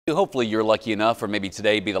Hopefully you're lucky enough, or maybe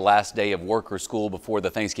today be the last day of work or school before the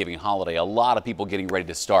Thanksgiving holiday. A lot of people getting ready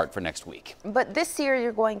to start for next week. But this year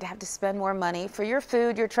you're going to have to spend more money for your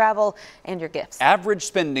food, your travel, and your gifts. Average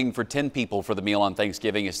spending for 10 people for the meal on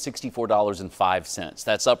Thanksgiving is $64.05.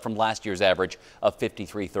 That's up from last year's average of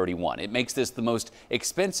 $53.31. It makes this the most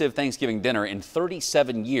expensive Thanksgiving dinner in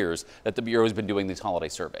 37 years that the Bureau has been doing these holiday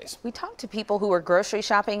surveys. We talked to people who were grocery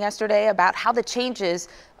shopping yesterday about how the changes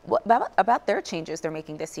about their changes they're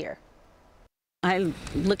making this year. I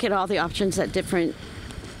look at all the options at different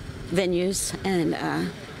venues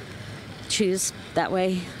and choose that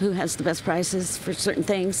way who has the best prices for certain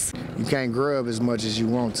things. You can't grub as much as you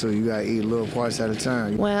want to. You gotta eat a little parts at a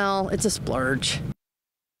time. Well, it's a splurge.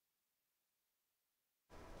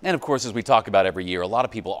 And of course, as we talk about every year, a lot of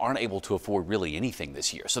people aren't able to afford really anything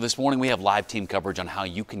this year. So this morning we have live team coverage on how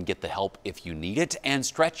you can get the help if you need it and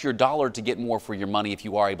stretch your dollar to get more for your money if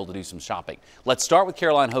you are able to do some shopping. Let's start with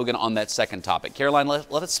Caroline Hogan on that second topic. Caroline,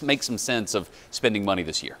 let us make some sense of spending money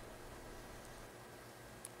this year.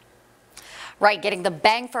 Right, getting the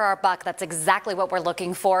bang for our buck. That's exactly what we're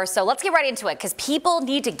looking for. So let's get right into it because people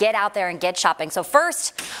need to get out there and get shopping. So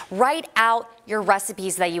first, write out your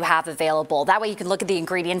recipes that you have available. That way you can look at the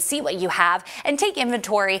ingredients, see what you have, and take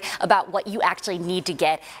inventory about what you actually need to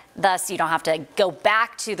get. Thus, you don't have to go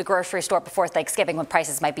back to the grocery store before Thanksgiving when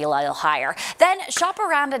prices might be a little higher. Then shop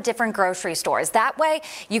around at different grocery stores. That way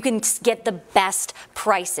you can get the best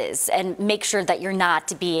prices and make sure that you're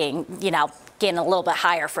not being, getting a little bit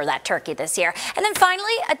higher for that turkey this year. And then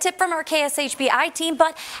finally, a tip from our KSHB team,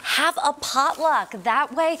 but have a potluck.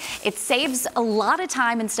 That way it saves a lot of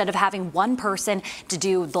time instead of having one person to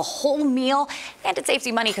do the whole meal, and it saves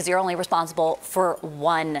you money because you're only responsible for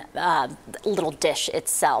one little dish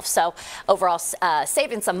itself. So overall,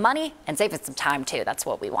 saving some money and saving some time too. That's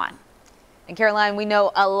what we want. And Caroline, we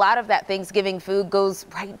know a lot of that Thanksgiving food goes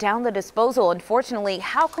right down the disposal. Unfortunately,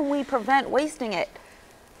 how can we prevent wasting it?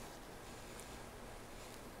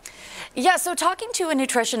 Yeah, so talking to a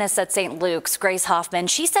nutritionist at St. Luke's, Grace Hoffman,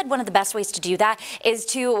 she said one of the best ways to do that is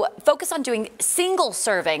to focus on doing single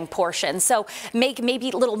serving portions. So make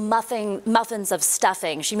maybe little muffins of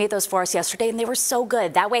stuffing. She made those for us yesterday and they were so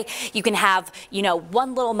good. That way you can have,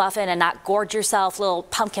 one little muffin and not gorge yourself, little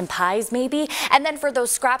pumpkin pies maybe. And then for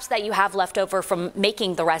those scraps that you have left over from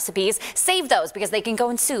making the recipes, save those because they can go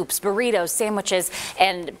in soups, burritos, sandwiches,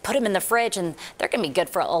 and put them in the fridge and they're going to be good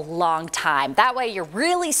for a long time. That way you're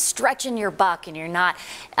really stretching your buck and you're not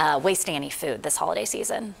wasting any food this holiday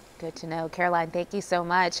season. Good to know. Caroline, thank you so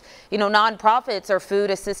much. Nonprofits or food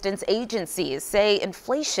assistance agencies say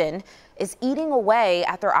inflation is eating away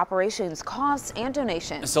at their operations, costs, and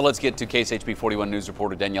donations. So let's get to KSHB 41 News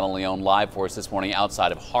reporter Daniela Leon live for us this morning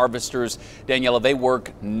outside of Harvesters. Daniela, they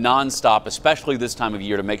work nonstop, especially this time of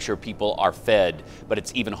year, to make sure people are fed, but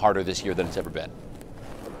it's even harder this year than it's ever been.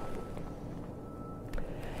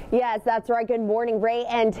 Yes, that's right. Good morning, Ray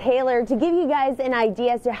and Taylor. To give you guys an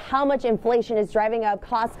idea as to how much inflation is driving up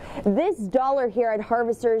costs, this dollar here at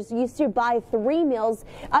Harvesters used to buy 3 meals.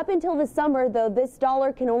 Up until the summer, though, this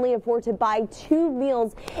dollar can only afford to buy 2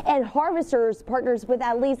 meals. And Harvesters partners with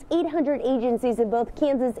at least 800 agencies in both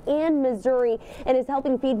Kansas and Missouri and is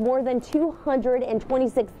helping feed more than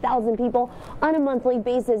 226,000 people on a monthly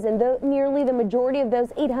basis. And nearly the majority of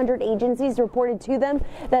those 800 agencies reported to them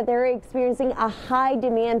that they're experiencing a high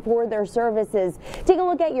demand for their services. Take a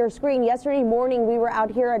look at your screen. Yesterday morning, we were out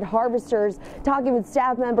here at Harvesters talking with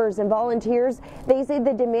staff members and volunteers. They say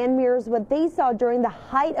the demand mirrors what they saw during the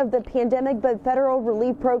height of the pandemic, but federal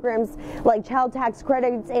relief programs like child tax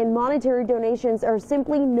credits and monetary donations are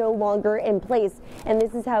simply no longer in place, and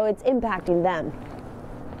this is how it's impacting them.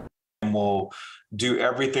 Will do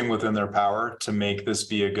everything within their power to make this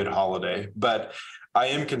be a good holiday, but I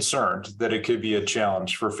am concerned that it could be a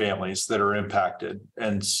challenge for families that are impacted.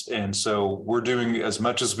 And so we're doing as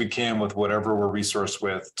much as we can with whatever we're resourced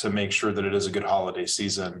with to make sure that it is a good holiday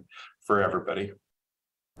season for everybody.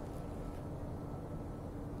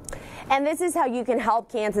 And this is how you can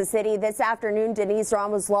help Kansas City. This afternoon, Denise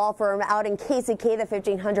Ramos Law Firm out in KCK, the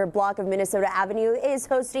 1500 block of Minnesota Avenue, is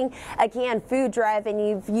hosting a canned food drive. And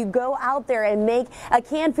if you go out there and make a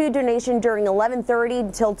canned food donation during 11:30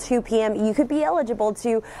 until 2 p.m., you could be eligible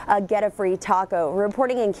to get a free taco.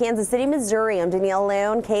 Reporting in Kansas City, Missouri, I'm Danielle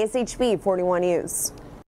Leon, KSHB 41 News.